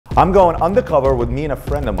I'm going undercover with me and a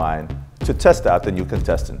friend of mine to test out the new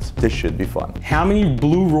contestants. This should be fun. How many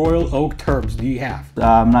blue Royal Oak Turbs do you have?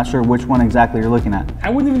 I'm not sure which one exactly you're looking at. I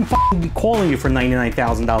wouldn't even be calling you for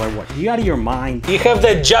 $99,000 watch. You out of your mind? You have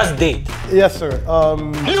the just date. Yes, sir.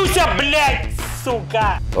 Lucia, блядь,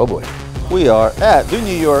 сука! Oh boy. We are at the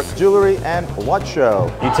New York Jewelry and Watch Show.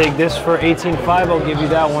 You take this for $18,500, I'll give you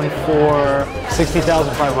that one for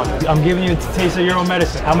 $60,500. I'm giving you a taste of your own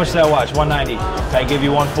medicine. How much is that watch? $190. Can I give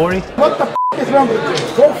you $140? What the f is wrong with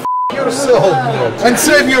you? Go f yourself and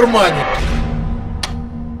save your money.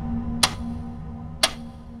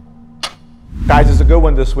 Guys, it's a good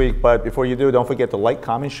one this week, but before you do, don't forget to like,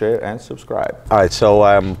 comment, share, and subscribe. All right, so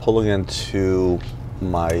I'm pulling into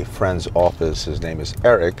my friend's office. His name is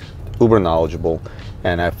Eric, uber knowledgeable,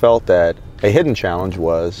 and I felt that a hidden challenge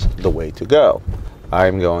was the way to go.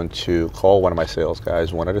 I'm going to call one of my sales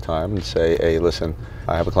guys one at a time and say, hey, listen,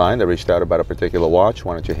 I have a client that reached out about a particular watch.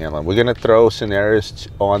 Why don't you handle it? We're going to throw scenarios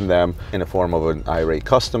on them in the form of an irate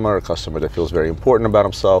customer, a customer that feels very important about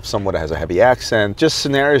himself, someone that has a heavy accent, just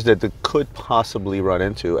scenarios that they could possibly run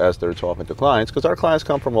into as they're talking to clients, because our clients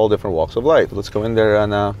come from all different walks of life. Let's go in there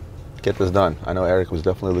and get this done. I know Eric was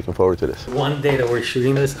definitely looking forward to this. One day that we're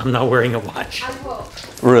shooting this, I'm not wearing a watch.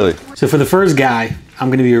 Really? So for the first guy, I'm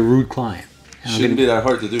gonna be a rude client. Shouldn't be that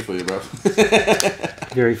hard to do for you, bro.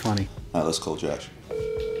 Very funny. All right, let's call Josh.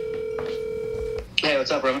 Hey,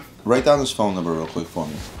 what's up, Roman? Write down his phone number real quick for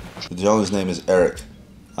me. The gentleman's name is Eric.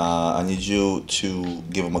 I need you to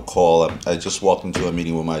give him a call. I just walked into a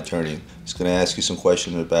meeting with my attorney. He's gonna ask you some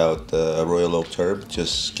questions about Royal Oak Turb.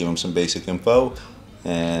 Just give him some basic info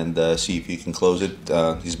and see if you can close it.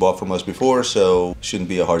 He's bought from us before, so shouldn't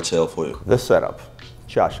be a hard sale for you. This setup,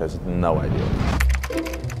 Josh has no idea.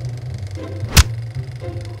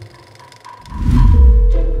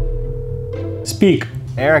 Speak.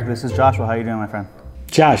 Eric, this is Joshua. How you doing, my friend?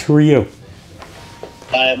 Josh, who are you?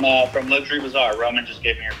 I'm from Luxury Bazaar. Roman just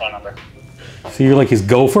gave me your phone number. So you're like his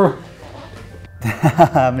gopher?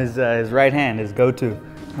 I'm his right hand, his go-to.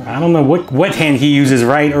 I don't know what hand he uses,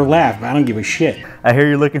 right or left. I don't give a shit. I hear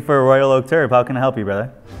you're looking for a Royal Oak Turb. How can I help you,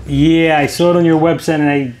 brother? Yeah, I saw it on your website and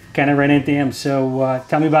I kind of ran into him. So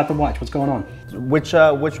tell me about the watch. What's going on? Which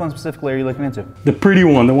one specifically are you looking into? The pretty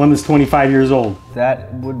one, the one that's 25 years old.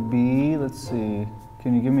 That would be, let's see.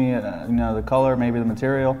 Can you give me, the color, maybe the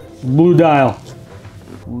material? Blue dial.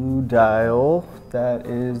 Blue dial. That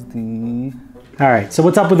is the... All right, so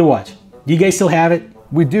what's up with the watch? Do you guys still have it?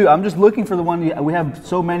 We do. I'm just looking for the one. We have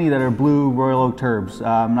so many that are blue Royal Oak Turbs.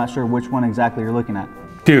 I'm not sure which one exactly you're looking at.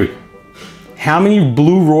 Dude, how many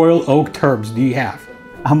blue Royal Oak Turbs do you have?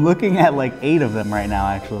 I'm looking at like 8 of them right now,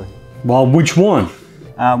 actually. Well, which one?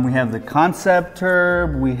 We have the Concept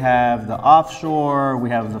Turb, we have the Offshore, we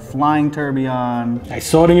have the Flying Tourbillon. I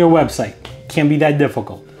saw it on your website. Can't be that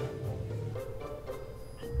difficult.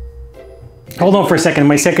 Hold on for a second.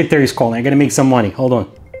 My secretary's calling. I gotta make some money. Hold on.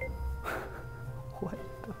 What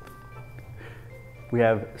the... We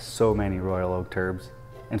have so many Royal Oak Turbs.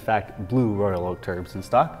 In fact, blue Royal Oak Turbs in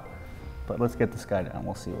stock. But let's get this guy down.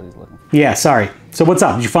 We'll see what he's looking for. Yeah, sorry. So what's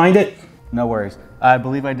up? Did you find it? No worries. I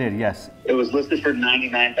believe I did, yes. It was listed for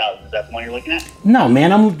 $99,000. Is that the one you're looking at? No,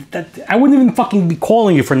 man. I wouldn't even fucking be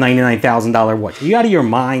calling you for $99,000 watch. Are you out of your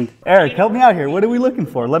mind? Eric, help me out here. What are we looking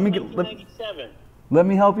for? Let me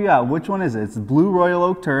help you out. Which one is it? It's Blue Royal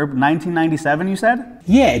Oak Turb, 1997, you said?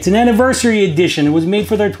 Yeah, it's an anniversary edition. It was made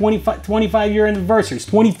for their 25-year anniversary. It's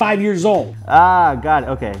 25 years old. Ah, got it.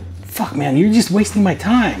 Okay. Fuck, man. You're just wasting my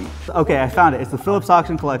time. Okay, I found it. It's the Phillips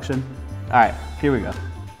Auction Collection. All right, here we go.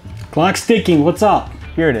 Clock's ticking. What's up?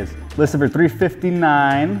 Here it is. Listed for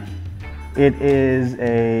 $359. It is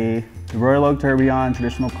a Royal Oak Tourbillon,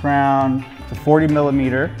 traditional crown. It's a 40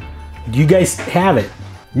 millimeter. Do you guys have it?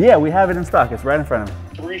 Yeah, we have it in stock. It's right in front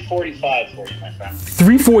of me. $345 for you, my friend.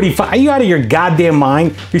 $345? Are you out of your goddamn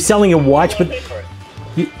mind? You're selling a watch, but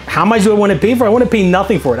how much do I want to pay for it? I want to pay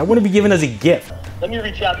nothing for it. I want to be given as a gift. Let me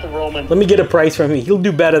reach out to Roman. Let me get a price from him. He'll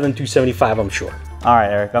do better than $275, I'm sure. All right,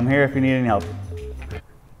 Eric, I'm here if you need any help.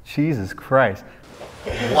 Jesus Christ.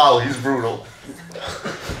 Wow, he's brutal.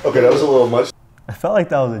 Okay, that was a little much. I felt like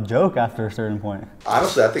that was a joke after a certain point.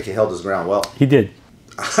 Honestly, I think he held his ground well. He did.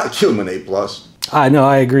 I'd give him an A+. No,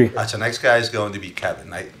 I agree. So next guy is going to be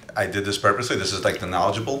Kevin. I did this purposely. This is like the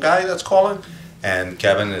knowledgeable guy that's calling. And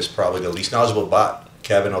Kevin is probably the least knowledgeable, but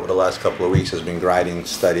Kevin over the last couple of weeks has been grinding,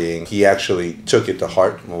 studying. He actually took it to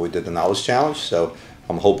heart when we did the knowledge challenge, so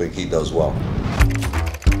I'm hoping he does well.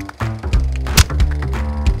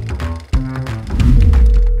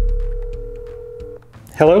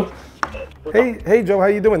 Hello? Hey Joe, how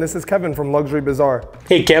you doing? This is Kevin from 𝗪𝗘𝗘𝗞.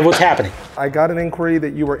 Hey Kev, what's happening? I got an inquiry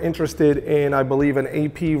that you were interested in, I believe, an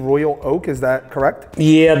AP Royal Oak. Is that correct?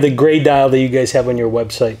 Yeah, the gray dial that you guys have on your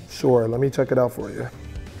website. Sure, let me check it out for you.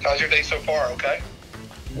 How's your day so far? Okay.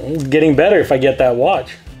 It's getting better if I get that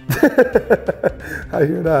watch. I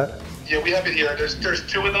hear that. Yeah, we have it here. There's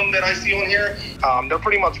two of them that I see on here. They're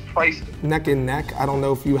pretty much priced Neck and neck. I don't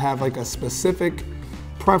know if you have like a specific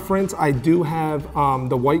preference. I do have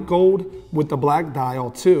the white gold with the black dial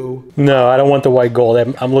too. No, I don't want the white gold.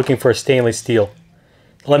 I'm looking for a stainless steel.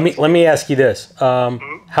 Let me ask you this.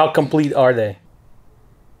 How complete are they?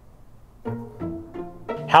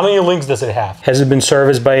 How many links does it have? Has it been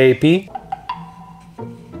serviced by AP?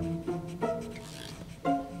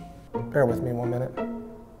 Bear with me 1 minute.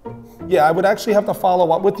 Yeah, I would actually have to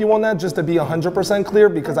follow up with you on that just to be 100% clear,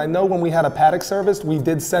 because I know when we had a paddock service, we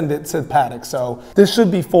did send it to paddock. So this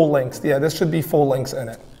should be full links. Yeah, this should be full links in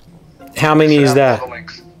it. How many is that?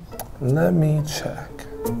 Let me check.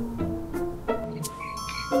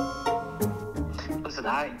 Listen,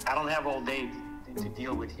 I don't have all day to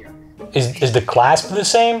deal with here. Is the clasp the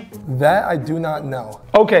same? That I do not know.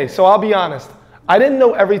 Okay, so I'll be honest. I didn't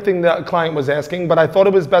know everything the client was asking, but I thought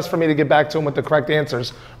it was best for me to get back to him with the correct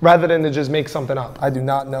answers rather than to just make something up. I do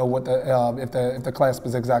not know what if the clasp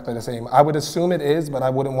is exactly the same. I would assume it is, but I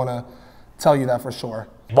wouldn't want to tell you that for sure.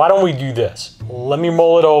 Why don't we do this? Let me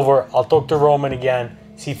roll it over. I'll talk to Roman again,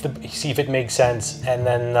 see if it makes sense, and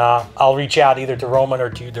then I'll reach out either to Roman or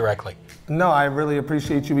to you directly. No, I really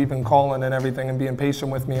appreciate you even calling and everything and being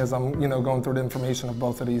patient with me as I'm, going through the information of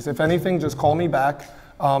both of these. If anything, just call me back.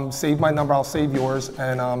 Save my number, I'll save yours,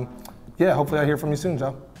 and yeah, hopefully I hear from you soon,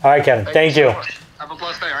 Joe. All right, Kevin, thank you. Have a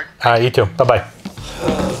blessed day, all right? All right, you too, bye-bye. I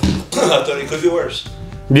thought it could be worse.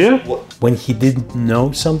 Yeah? When he didn't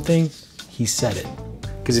know something, he said it.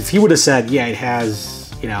 Because if he would have said, yeah, it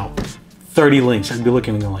has, 30 links, I'd be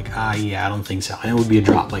looking and going like, yeah, I don't think so. And it would be a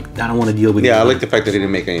drop, like, I don't want to deal with it. Yeah, I like the fact that he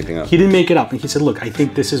didn't make anything up. He didn't make it up, and he said, look, I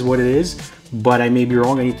think this is what it is, but I may be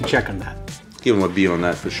wrong, I need to check on that. Give him a B on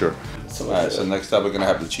that for sure. All right, so next time we're gonna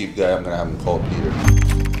have the cheap guy. I'm gonna have him call Peter.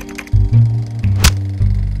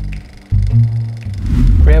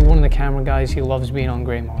 Grab one of the camera guys. He loves being on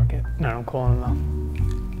gray market. No, I'm calling him out.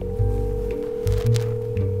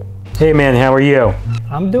 Hey man, how are you?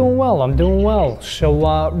 I'm doing well, I'm doing well.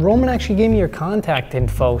 So Roman actually gave me your contact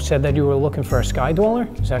info, said that you were looking for a Sky Dweller,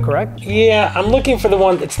 is that correct? Yeah, I'm looking for the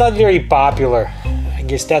one, it's not very popular. I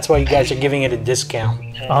guess that's why you guys are giving it a discount.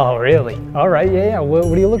 Oh, really? All right, yeah. What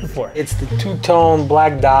are you looking for? It's the two-tone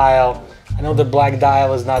black dial. I know the black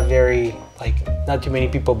dial is not very, not too many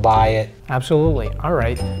people buy it. Absolutely, all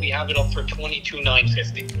right. We have it up for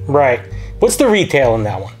 $22,950. Right. What's the retail in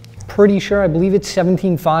that one? Pretty sure, I believe it's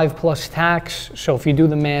 $17,500 plus tax. So if you do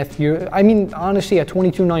the math, honestly, at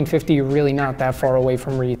 $22,950, you're really not that far away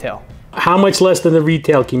from retail. How much less than the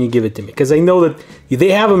retail can you give it to me? Because I know that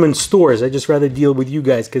they have them in stores. I just rather deal with you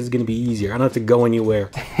guys because it's gonna be easier. I don't have to go anywhere.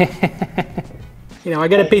 I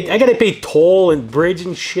gotta pay toll and bridge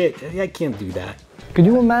and shit. I can't do that. Could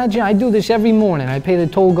you imagine? I do this every morning. I pay the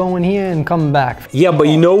toll going here and coming back. Yeah, but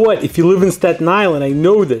you know what? If you live in Staten Island, I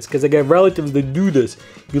know this because I got relatives that do this.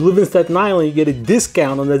 If you live in Staten Island, you get a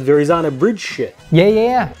discount on that Verrazano Bridge shit.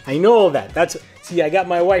 Yeah. I know all that. See, I got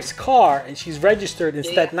my wife's car and she's registered in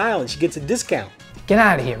Staten Island. She gets a discount. Get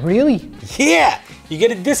out of here, really? Yeah, you get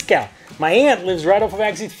a discount. My aunt lives right off of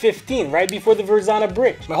exit 15, right before the Verrazano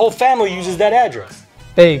Bridge. My whole family uses that address.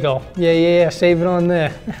 There you go. Yeah, save it on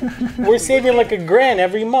there. We're saving like $1,000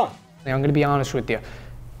 every month. I'm gonna be honest with you.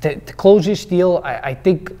 To close this deal, I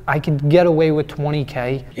think I could get away with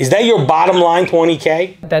 $20K. Is that your bottom line,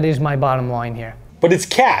 $20K? That is my bottom line here. But it's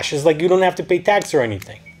cash. It's like you don't have to pay tax or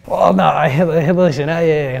anything. Well, no, listen,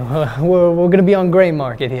 we're gonna be on gray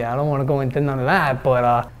market here. I don't wanna go into none of that,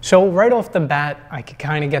 but so right off the bat, I could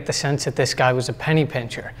kind of get the sense that this guy was a penny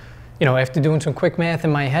pincher. After doing some quick math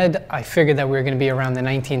in my head, I figured that we were gonna be around the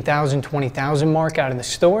 19,000, 20,000 mark out in the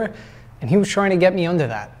store, and he was trying to get me under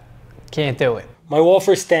that. Can't do it. My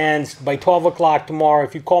offer stands by 12 o'clock tomorrow.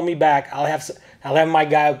 If you call me back, I'll have my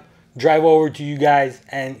guy drive over to you guys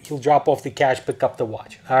and he'll drop off the cash, pick up the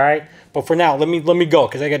watch. All right? But for now, let me go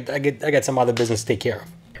because I got some other business to take care of.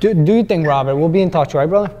 Do your thing, Robert. We'll be in touch, right,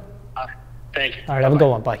 brother? Thank you. All right, have a good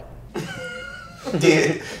one. Bye. He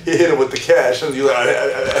hit him with the cash. And you're like,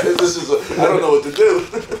 I don't know what to do.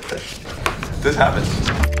 This happens.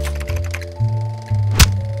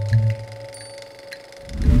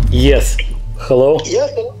 Yes. Hello?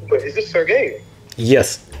 Yes, is this Sergey?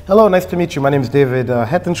 Yes. Hello, nice to meet you. My name is David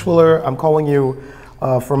𝗪𝗘𝗚𝗧𝗏. I'm calling you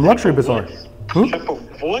from Luxury Bazaar.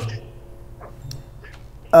 What?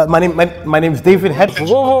 My name is David Hetch.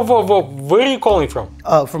 Whoa. Where are you calling from?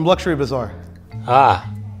 From Luxury Bazaar.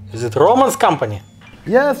 Ah, is it Roman's company?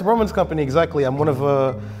 Yes, Roman's company, exactly. I'm one of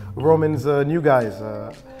Roman's new guys.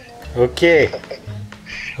 Okay.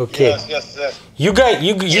 Yes. You guys,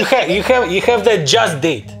 you have that just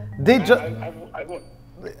date.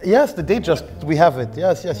 Yes, the date just, we have it.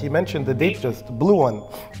 Yes, he mentioned the date just, the blue one.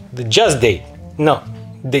 The just date? No,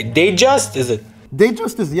 the date just, is it? Date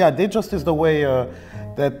just is, yeah, date just is the way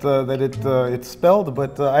it's spelled,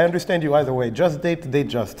 but I understand you either way. Just date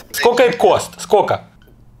just. Сколько it cost? Сколько?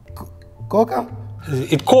 Coca?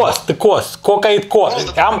 It cost, the cost. Сколько it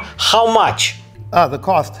cost? How much? The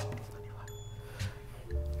cost.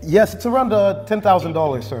 Yes, it's around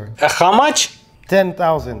 $10,000, sir. How much?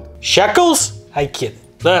 10,000 shekels. I kid.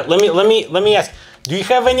 Let me ask. Do you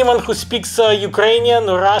have anyone who speaks Ukrainian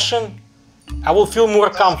or Russian? I will feel more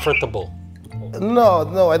comfortable.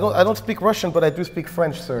 No, I don't speak Russian, but I do speak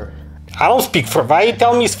French, sir. I don't speak French. Why you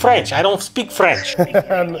tell me it's French? I don't speak French.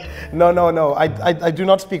 No. I do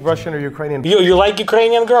not speak Russian or Ukrainian. You like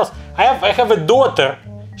Ukrainian girls? I have a daughter.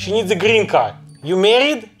 She needs a green card. You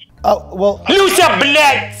married? Oh, well... Люся,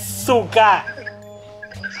 блядь, сука!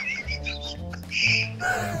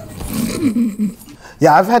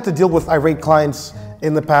 Yeah, I've had to deal with irate clients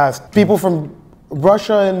in the past. People from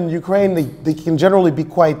Russia and Ukraine, they can generally be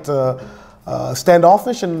quite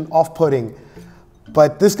standoffish and off-putting.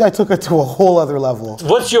 But this guy took it to a whole other level.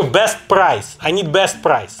 What's your best price? I need best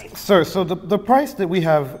price. Sir, so the price that we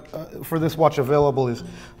have for this watch available is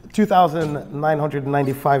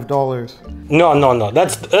 $2,995. No,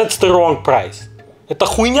 that's the wrong price. Это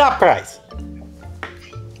хуйня price.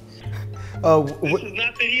 This is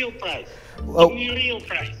not the real price. Give me real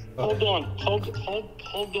price. Hold on.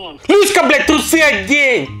 Люська, блядь, трусы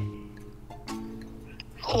одень!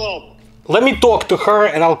 Hello. Let me talk to her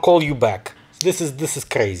and I'll call you back. This is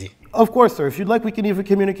crazy. Of course, sir. If you'd like, we can even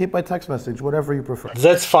communicate by text message, whatever you prefer.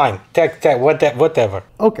 That's fine. Whatever.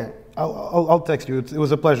 Okay, I'll text you. It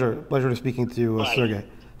was a pleasure to speaking to you, Sergey.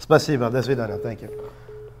 Спасибо. До свидания. Thank you.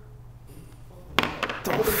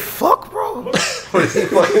 The fuck, bro? What did he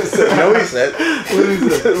fucking say? No, he said. What did he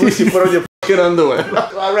say? At least you put on your fucking underwear.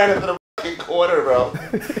 I ran into the fucking corner, bro.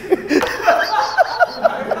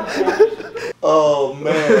 Oh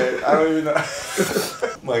man, I don't even know.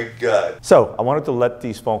 My God. So I wanted to let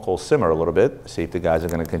these phone calls simmer a little bit, see if the guys are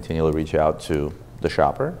going to continually reach out to the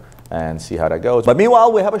shopper and see how that goes. But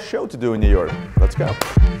meanwhile, we have a show to do in New York. Let's go.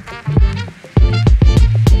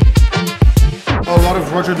 A lot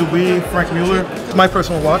of Roger Dubuis, Frank Mueller. It's my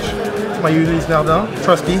personal watch. My user is now done.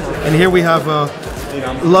 Trustee. And here we have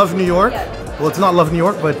Love New York. Well, it's not Love New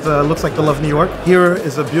York, but looks like the Love New York. Here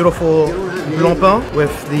is a beautiful Blancpain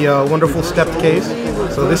with the wonderful stepped case.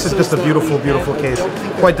 So this is just a beautiful, beautiful case.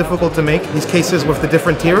 Quite difficult to make, these cases with the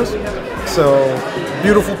different tiers. So,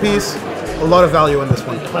 beautiful piece. A lot of value in this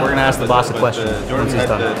one. We're gonna ask the boss a question.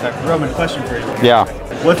 Roman, question for you. Yeah.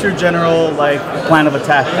 What's your general plan of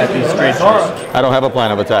attack at these trade shows? I don't have a plan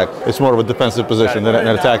of attack. It's more of a defensive position than an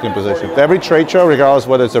attacking position. Every trade show, regardless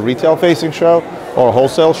whether it's a retail-facing show or a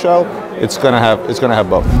wholesale show, it's gonna have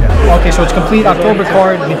both. Yeah. Okay, so it's complete October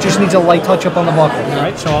card. It just needs a light touch-up on the buckle. All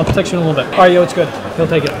right, so I'll text you in a little bit. All right, yo, it's good. He'll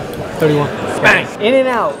take it. 31. Bang! In and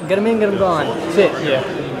out. Get him in, get him gone. That's it. Yeah.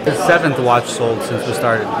 The 7th watch sold since we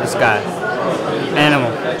started. This guy.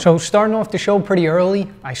 Animal. So starting off the show pretty early,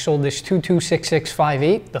 I sold this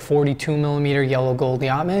 226658, the 42mm yellow gold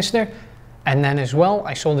Yachtmaster. And then as well,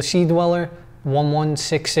 I sold the Sea Dweller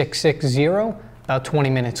 116660 about 20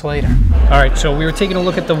 minutes later. All right, so we were taking a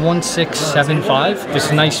look at the 1675.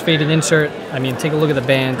 This nice faded insert. I mean, take a look at the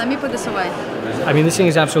band. Let me put this away. I mean, this thing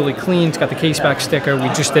is absolutely clean. It's got the case back sticker. We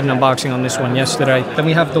just did an unboxing on this one yesterday. Then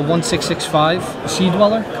we have the 1665 Sea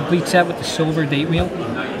Dweller, complete set with the silver date wheel.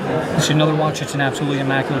 This is another watch. It's in absolutely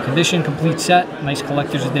immaculate condition, complete set, nice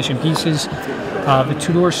collector's edition pieces. The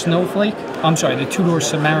two-door Snowflake. I'm sorry, the two-door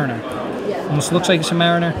Submariner. Almost looks like a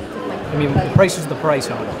Submariner. I mean, the price is the price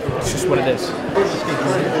on it. It's just what it is.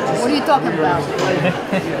 What are you talking about?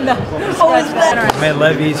 No. Man,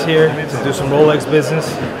 Levy's here to do some Rolex business.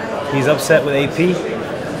 He's upset with AP,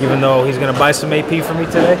 even though he's gonna buy some AP for me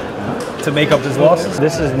today to make up his losses.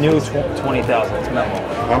 This is new 20,000. It's memo.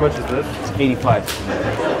 How much is this? It's 85.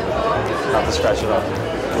 Not to scratch it off.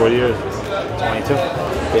 What year is 22.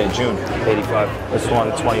 Yeah, June. 85. This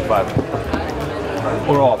one 25.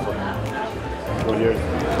 We're offer. What year?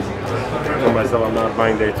 For myself, I'm not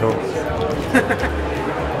buying Daytonas.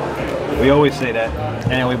 We always say that,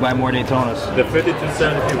 and we buy more Daytonas. The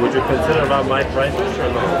 5270, would you consider about my price range or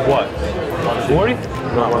no? What? 40?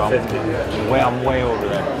 No, 150. I'm way over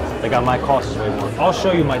there. Like on my cost is way more. I'll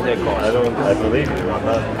show you my dead cost. I believe you on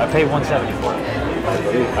that. I paid 174.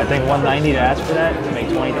 I think 190 to ask for that, to make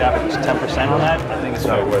 10% on that, I think it's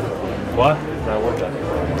not worth it. What? Not worth it.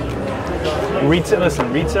 Retail,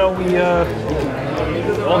 listen, retail, we,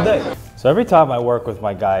 all day. So every time I work with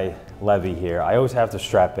my guy, Levy here, I always have to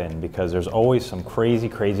strap in because there's always some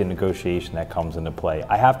crazy negotiation that comes into play.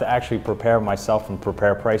 I have to actually prepare myself and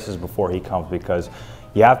prepare prices before he comes because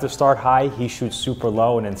you have to start high, he shoots super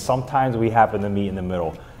low, and then sometimes we happen to meet in the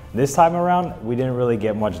middle. This time around, we didn't really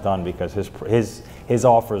get much done because his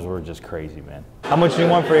offers were just crazy, man. How much do you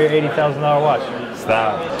want for your $80,000 watch?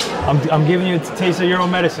 Stop. I'm giving you a taste of your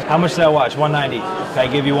own medicine. How much is that watch? 190. Can I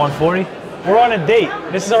give you 140? We're on a date.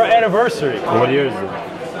 This is our anniversary. What year is it?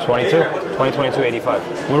 22? 2022, 85.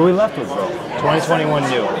 What are we left with, bro? 2021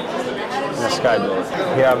 new. The sky bill.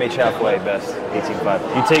 Here I'll meet you halfway, best. 18.5.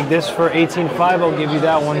 You take this for 18.5, I'll give you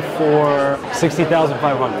that one for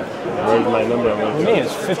 60,500. Where's my number? What do you mean?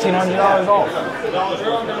 It's $1,500 off.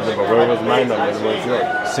 Yeah, but where was my number and where's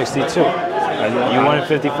yours? 62. You wanted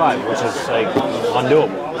 55, which is like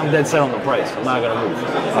undoable. I'm dead set on the price. I'm not gonna move.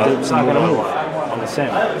 It's not gonna move on the same.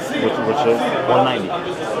 Which is 190.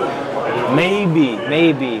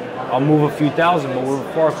 Maybe I'll move a few thousand, but we're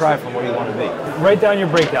a far cry from where you want to be. Write down your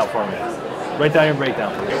breakdown for me. Write down your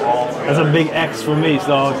breakdown for me. That's a big X for me,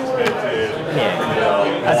 dog.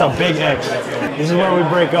 Yeah, that's a big X. This is where we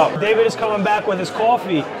break up. David is coming back with his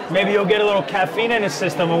coffee. Maybe he'll get a little caffeine in his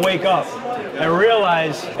system and wake up and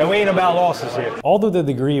realize that we ain't about losses here. Although the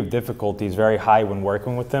degree of difficulty is very high when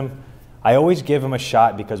working with him, I always give him a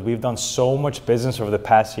shot because we've done so much business over the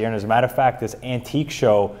past year. And as a matter of fact, this antique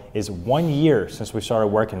show is 1 year since we started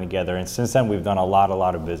working together. And since then, we've done a lot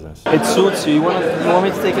of business. It suits you. You want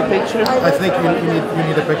me to take a picture? I think you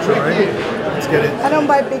need a picture, right? Let's get it. I don't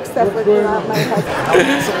buy big stuff with my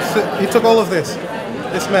husband. He took all of this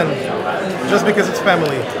man, just because it's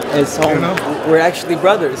family. It's home. You know? We're actually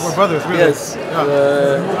brothers. We're brothers, really. Yes.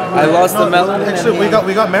 Yeah. I lost the melon. Actually, we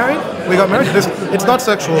got married. We got married. It's not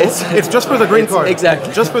sexual. It's just for the green card.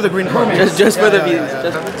 Exactly. Just for the green card. Just for the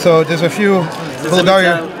visa. So there's a few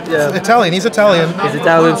Bulgarian. Italian. He's Italian. He's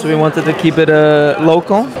Italian, so we wanted to keep it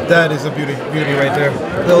local. That is a beauty right there.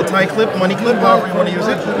 Little tie clip, money clip, however you want to use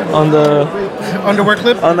it. On the underwear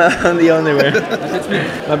clip. On the underwear.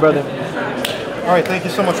 My brother. All right, thank you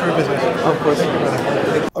so much for your business. Of course.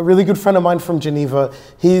 A really good friend of mine from Geneva.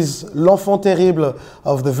 He's l'enfant terrible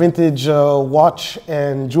of the vintage watch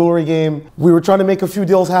and jewelry game. We were trying to make a few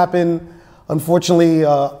deals happen. Unfortunately,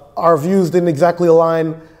 our views didn't exactly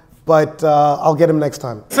align, but I'll get him next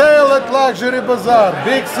time. Sale at Luxury Bazaar,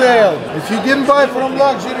 big sale. If you didn't buy from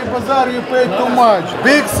Luxury Bazaar, you paid too much.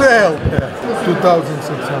 Big sale,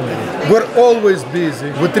 2,600. We're always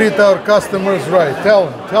busy. We treat our customers right. Tell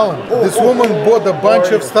them. This woman bought a bunch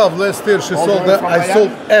of stuff last year. She sold that. I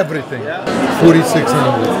sold everything.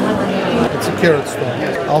 4,600. It's a carat stone.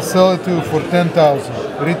 I'll sell it to you for 10,000.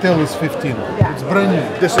 Retail is 15. It's brand new.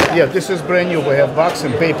 This is brand new. We have box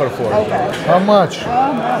and paper for it. Okay. How much?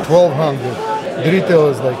 1,200. The retail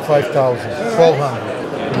is like 5,000.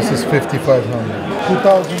 1,200. This is 5,500.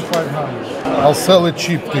 2,500. I'll sell it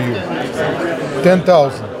cheap to you.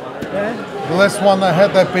 10,000. The last one I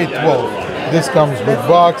had, I paid 12. This comes with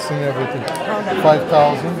box and everything.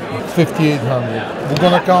 5,000. 5,800. We're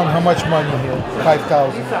gonna count how much money here.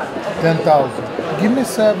 5,000. 10,000. Give me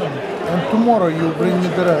 7. And tomorrow you bring me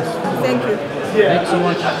the rest. Thank you. Thanks so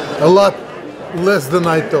much. A lot less than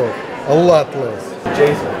I thought. A lot less.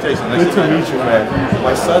 Jason, good to meet you, man.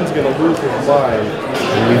 My son's gonna lose his mind.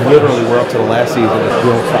 And we literally were up to the last season and we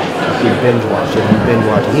don't stop. We binge watching.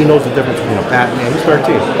 He knows the difference between a Batman. He's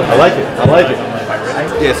 13. I like it.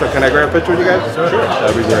 Yeah, so can I grab a picture with you guys? Sure.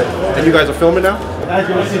 That'd be great. And you guys are filming now? Dad's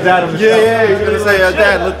gonna see Dad on the show. Yeah, he's gonna say,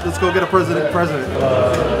 Dad, let's go get a president.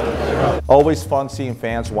 Always fun seeing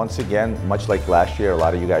fans. Once again, much like last year, a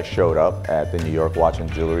lot of you guys showed up at the New York Watch and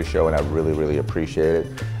Jewelry Show, and I really appreciate it,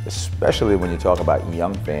 especially when you talk about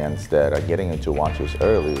young fans that are getting into watches as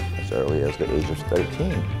early as the age of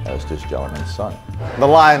 13, as this gentleman's son. The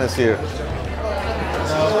Lion is here.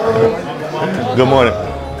 Good morning.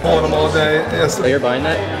 Pulling them all day. Yes. So you're buying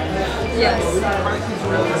that? Yes.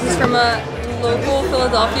 It's from a local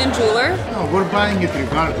Philadelphian jeweler. No, we're buying it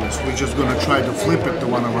regardless. We're just going to try to flip it to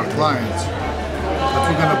one of our clients. But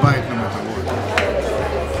we're going to buy it no matter what.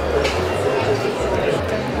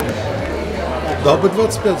 Да, but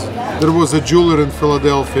what's special? There was a jeweler in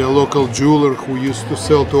Philadelphia, a local jeweler who used to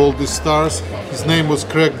sell to all these stars. His name was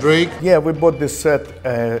Craig Drake. Yeah, we bought this set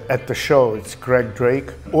at the show. It's Craig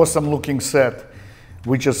Drake. Awesome looking set.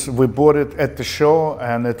 We bought it at the show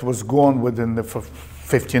and it was gone within the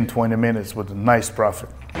 15-20 minutes with a nice profit.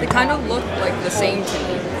 They kind of look like the same to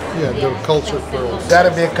me. Yeah, they're cultured pearls. Gotta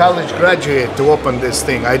be a college graduate to open this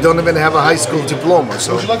thing. I don't even have a high school diploma,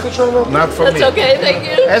 so. Would you like to try it? Not for me. That's okay, thank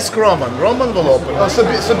you. Ask Roman. Roman will open. Oh,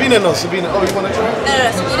 Sabina, no, Sabina. Oh, you want to try?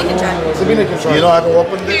 No, Sabina can try. Sabina can try. You know how to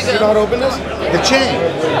open this? You know how to open this? The chain.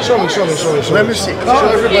 Show me. Let me see. Show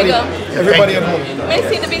everybody. Everybody at home. May I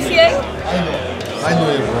see the BCA? I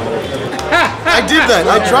know you, bro. I did that.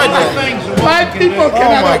 I tried that. 5 people Oh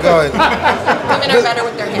cannot. my God. Women are better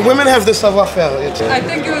with their hands. Women have the savoir-faire. I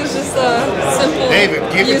think it was just a simple David,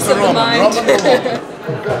 give it use to of the Roman. mind. Roman will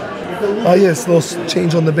open. Oh yes, those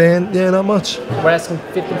change on the band. Yeah, not much. We're asking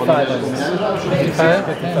 55 of this. 55?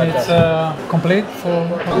 And it's complete for...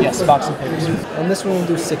 Yes, box and papers. And this one will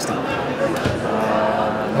do 60.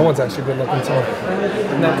 That one's actually good looking too.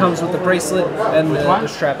 And that comes with the bracelet and the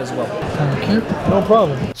strap as well. Thank you. No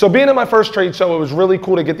problem. So being at my first trade show, it was really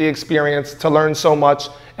cool to get the experience, to learn so much,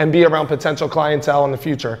 and be around potential clientele in the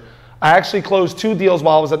future. I actually closed 2 deals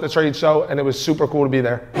while I was at the trade show, and it was super cool to be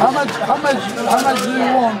there. How much do you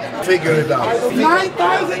want? Figure it out.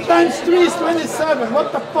 9,000 times 3 is 27.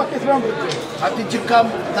 What the fuck is wrong with you? How did you come?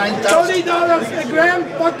 9,000? $30 a gram,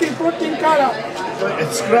 fucking 14 karat.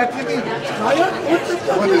 It's scrap, you mean?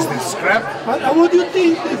 What is this, scrap? What do you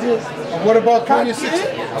think this is? What about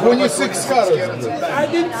 26 carats? I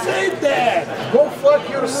didn't say that. Go fuck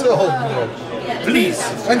yourself, bro. Please.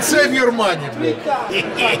 And save your money, bro.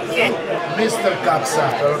 Mr.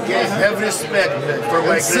 Cocksucker, okay? Have respect for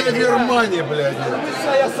my Save your money, блядь.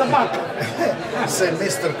 Say,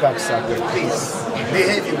 Mr. Cocksucker, please.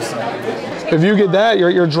 Behave yourself. If you get that,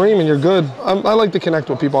 you're dreaming, you're good. I like to connect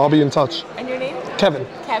with people. I'll be in touch. And your name? Kevin.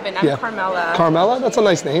 Kevin, I'm Carmela. Carmela? That's a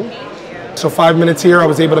nice name. So 5 minutes here, I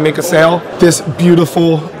was able to make a sale. This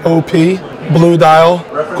beautiful OP, blue dial,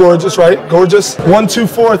 gorgeous, right? Gorgeous.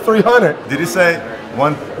 124 300. Did he say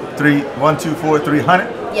 124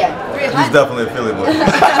 300? Yeah, 300. He's definitely a Philly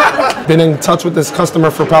boy. Been in touch with this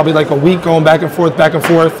customer for probably like a week, going back and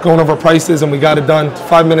forth, going over prices, and we got it done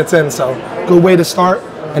 5 minutes in. So good way to start.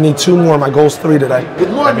 I need 2 more. My goal's 3 today.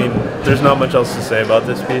 I mean, there's not much else to say about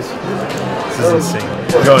this piece. This is insane.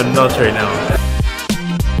 We're going nuts right now.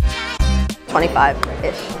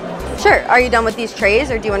 25-ish. Sure. Are you done with these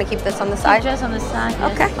trays, or do you want to keep this on the side? Just on the side.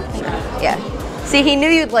 Yes. Okay. Yeah. See, he knew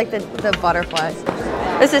you'd like the butterflies.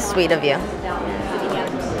 This is sweet of you.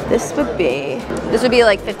 This would be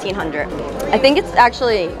like 1,500. I think it's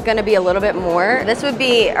actually going to be a little bit more. This would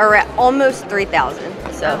be around almost 3,000.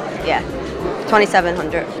 So yeah,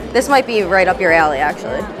 2,700. This might be right up your alley,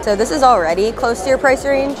 actually. So this is already close to your price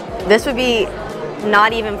range. This would be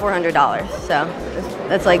not even $400. So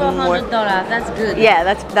that's like more. $400. That's good. Yeah,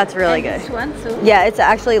 that's really good. This one too. Yeah, it's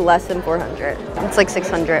actually less than 400. It's like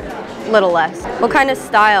 600, a little less. What kind of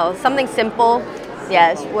style? Something simple.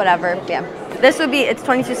 Yes, whatever. Yeah. This would be, it's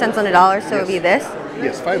 22 cents on the dollar, so it would be this.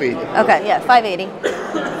 Yes, 580. Okay, yeah, 580.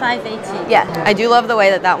 580. Yeah, I do love the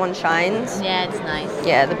way that one shines. Yeah, it's nice.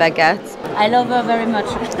 Yeah, the baguettes. I love her very much.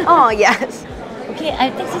 Oh, yes. Okay,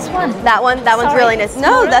 I think this one. That one's really nice.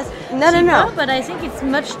 No, that's, no. But I think it's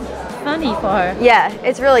much funny for her. Yeah,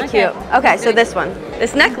 it's really cute. Okay, so this one.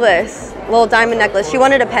 This necklace, little diamond necklace. She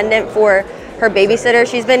wanted a pendant for her babysitter.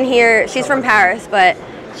 She's been here, she's from Paris, but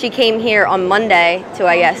she came here on Monday to,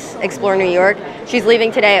 I guess, explore New York. She's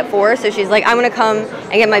leaving today at 4, so she's like, I'm gonna come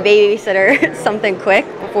and get my babysitter something quick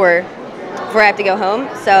before I have to go home.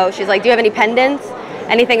 So she's like, do you have any pendants?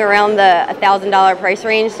 Anything around the $1,000 price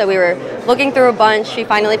range? So we were looking through a bunch. She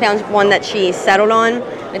finally found one that she settled on.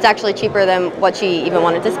 It's actually cheaper than what she even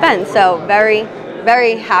wanted to spend. So very,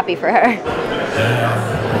 very happy for her.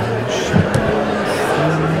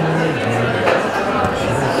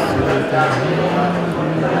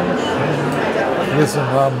 Listen,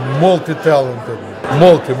 I'm multi-talented.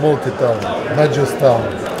 Multi-talented, not just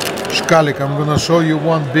talent. Shkalik, I'm gonna show you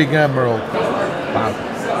one big emerald. Wow.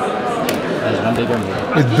 There's one big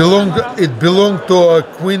emerald. It belonged to a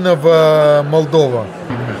queen of Moldova.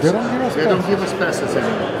 They don't give us passes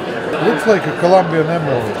anymore. Looks like a Colombian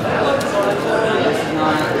emerald.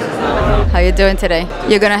 How you doing today?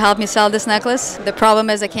 You're gonna help me sell this necklace? The problem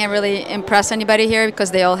is I can't really impress anybody here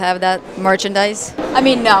because they all have that merchandise. I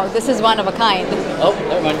mean, no, this is one of a kind. Oh,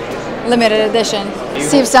 never mind. Limited edition.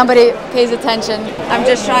 See if somebody pays attention. I'm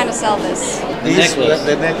just trying to sell this.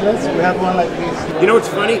 The necklace? We have one like this. You know what's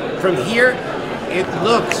funny? From here, it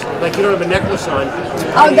looks like you don't have a necklace on.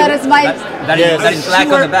 Oh, that is my... That is black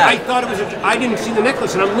on the back. I thought it was I didn't see the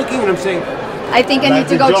necklace, and I'm looking and I'm saying... I think I need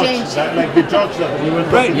to go change. Like the judge that we were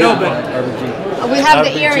Right, no, but... We have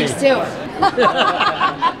the earrings too.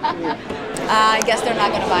 I guess they're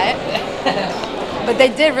not gonna buy it. But they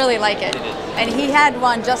did really like it. And he had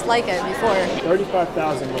one just like it before.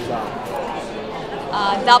 35,000 was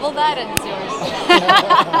out. Double that and it's yours.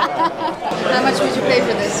 How much would you pay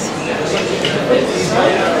for this?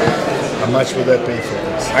 How much would I pay for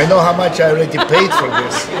this? I know how much I already paid for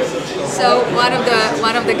this. So one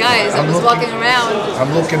of the guys that was walking around,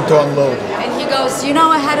 I'm looking to unload it. and he goes, you know,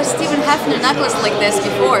 I had a Stephen Hefner necklace like this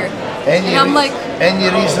before. And I'm like, any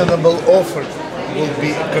reasonable offer will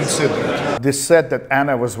be considered. This set that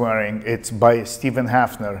Anna was wearing, it's by Stephen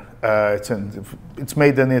Hefner. It's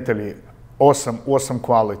made in Italy. Awesome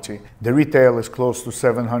quality. The retail is close to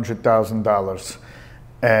 $700,000.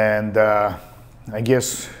 And I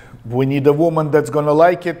guess we need a woman that's gonna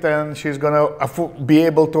like it and she's gonna be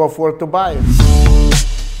able to afford to buy it.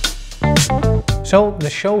 So the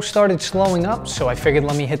show started slowing up, so I figured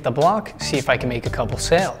let me hit the block, see if I can make a couple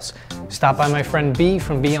sales. Stopped by my friend B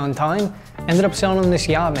from Be On Time, ended up selling him this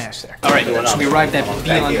Yachtmaster. All right, so we arrived at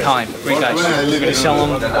Be On Time. Great guys. We're gonna sell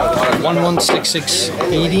him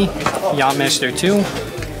 116680 Yachtmaster 2.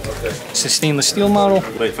 It's a stainless steel model.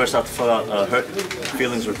 Wait, first I have to fill out a hurt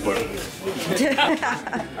feelings report.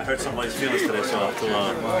 I hurt somebody's feelings today, so I have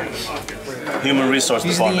to human resource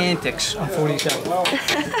These department. are the antics on 47.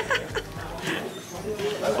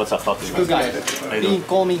 What's up, fucking? Good guy. How you doing?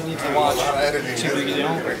 Call me, needs to watch. See if we can,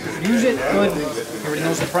 use it, good. He already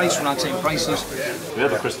knows the price, we're not saying prices. We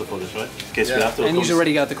have a crystal for this, right? In case we have to. And he's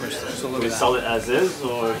already got the crystal. So we sell it as is,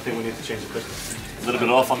 or I think we need to change the crystal? A little bit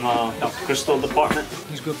off on the crystal department.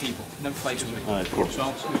 He's good people. Never fights with me. All right, cool. So,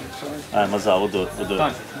 All right, Mazal, we'll do it. We'll do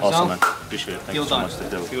Done. it. Awesome, Mazal? man. Appreciate it. Thank you so much.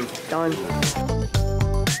 Beautiful. Done.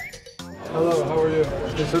 Hello, how are you?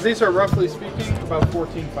 So these are roughly speaking about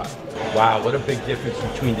 14.5. Wow, what a big difference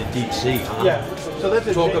between the deep sea, huh? Yeah. So that's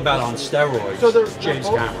a Talk James, about on steroids. So they're James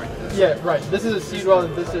both, Cameron. Yeah, right. This is a Seedwell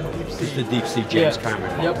and this is a deep sea. It's the deep sea James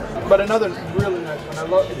Cameron. Yep. But another really nice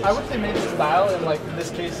one. I would say maybe style in like this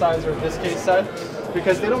case size or this case size,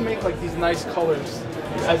 because they don't make like these nice colors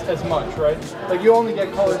as much, right? Like you only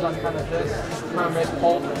get colors on kind of this mermaid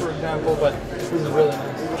pulp, for example, but this is really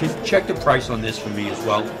nice. Can you check the price on this for me as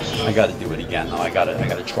well? I got to do it again though. I got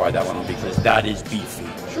to try that one on because that is beefy.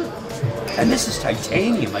 Sure. And this is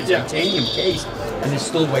titanium, titanium case, and it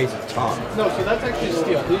still weighs a ton. No, so that's actually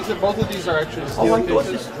steel. Both of these are actually steel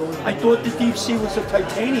cases. I thought the deep sea was a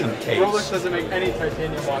titanium case. Rolex doesn't make any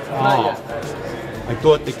titanium watches. Oh. Not yet. I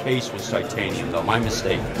thought the case was titanium though, my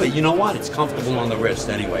mistake. But you know what? It's comfortable on the wrist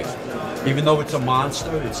anyway. Even though it's a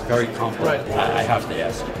monster, it's very comfortable. Right. I have to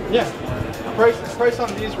ask. Yeah. Price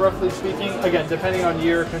on these, roughly speaking, again, depending on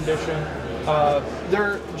year, condition,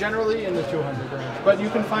 they're generally in the 200 range. But you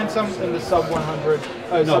can find some in the sub 100,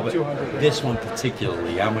 sub 200 range. This one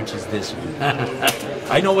particularly, how much is this one?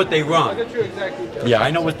 I know what they run. I'll get you exactly. Yeah,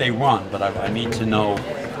 I know what they run, but I need to know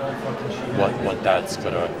what that's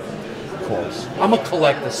gonna cost. I'm a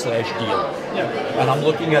collector / dealer, and I'm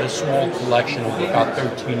looking at a small collection of about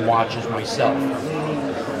 13 watches myself.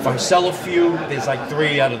 If I sell a few, there's like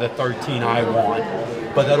 3 out of the 13 I want,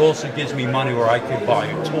 but that also gives me money where I could buy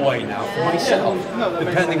a toy now for myself.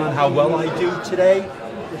 Depending on how well I do today,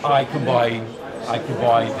 I can buy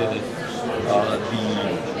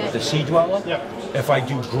the Sea Dweller. If I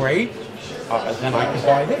do great, then I can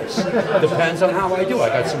buy this. Depends on how I do. I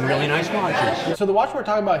got some really nice watches. So the watch we're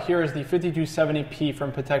talking about here is the 5270P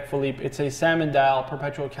from Patek Philippe. It's a salmon dial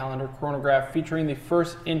perpetual calendar chronograph featuring the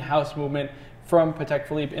first in-house movement from Patek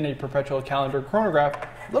Philippe in a perpetual calendar chronograph.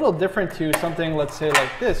 A little different to something, let's say like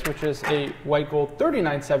this, which is a white gold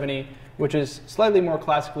 3970, which is slightly more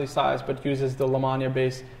classically sized, but uses the Lemania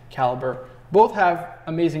base caliber. Both have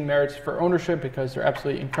amazing merits for ownership because they're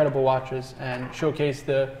absolutely incredible watches and showcase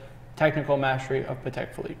the technical mastery of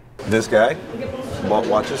Patek Philippe. This guy bought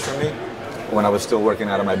watches from me when I was still working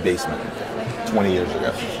out of my basement 20 years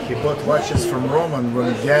ago. He bought watches from Roman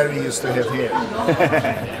when Gary used to have hair.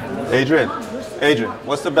 Adrian,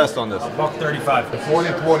 what's the best on this? $135. The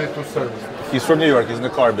 4022 service. He's from New York, he's in the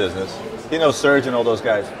car business. He knows Serge and all those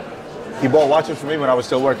guys. He bought watches from me when I was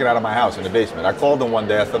still working out of my house in the basement. I called him one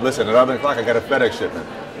day, I said, listen, at 11 o'clock I got a FedEx shipment.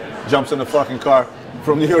 Jumps in the fucking car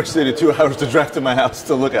from New York City, 2 hours to drive to my house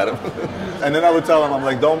to look at him. And then I would tell him, I'm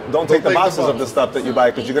like, don't take the boxes of the stuff that you buy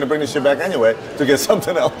because you're gonna bring this shit back anyway to get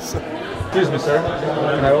something else. Excuse me, sir.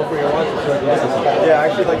 Can I offer your watch? Yeah, I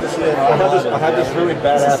actually like to see it. I had this really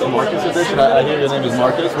badass Marcus edition. I hear your name is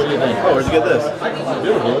Marcus. What do you think? Oh, where'd you get this?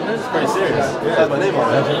 Beautiful, isn't it? It's pretty serious. Yeah, that's my name on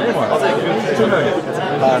it. That's your name on it. I'll take it. 2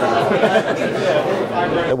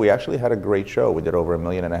 million. We actually had a great show. We did over $1.5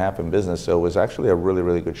 million in business, so it was actually a really,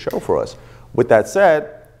 really good show for us. With that said,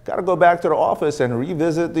 got to go back to the office and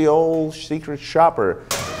revisit the old secret shopper.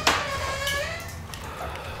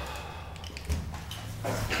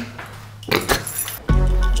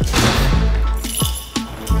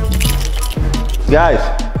 Guys,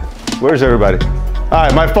 where's everybody? All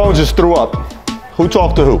right, my phone just threw up. Who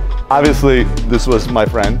talked to who? Obviously, this was my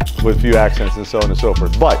friend with a few accents and so on and so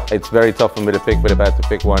forth, but it's very tough for me to pick, but if I had to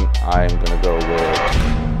pick one, I'm gonna go with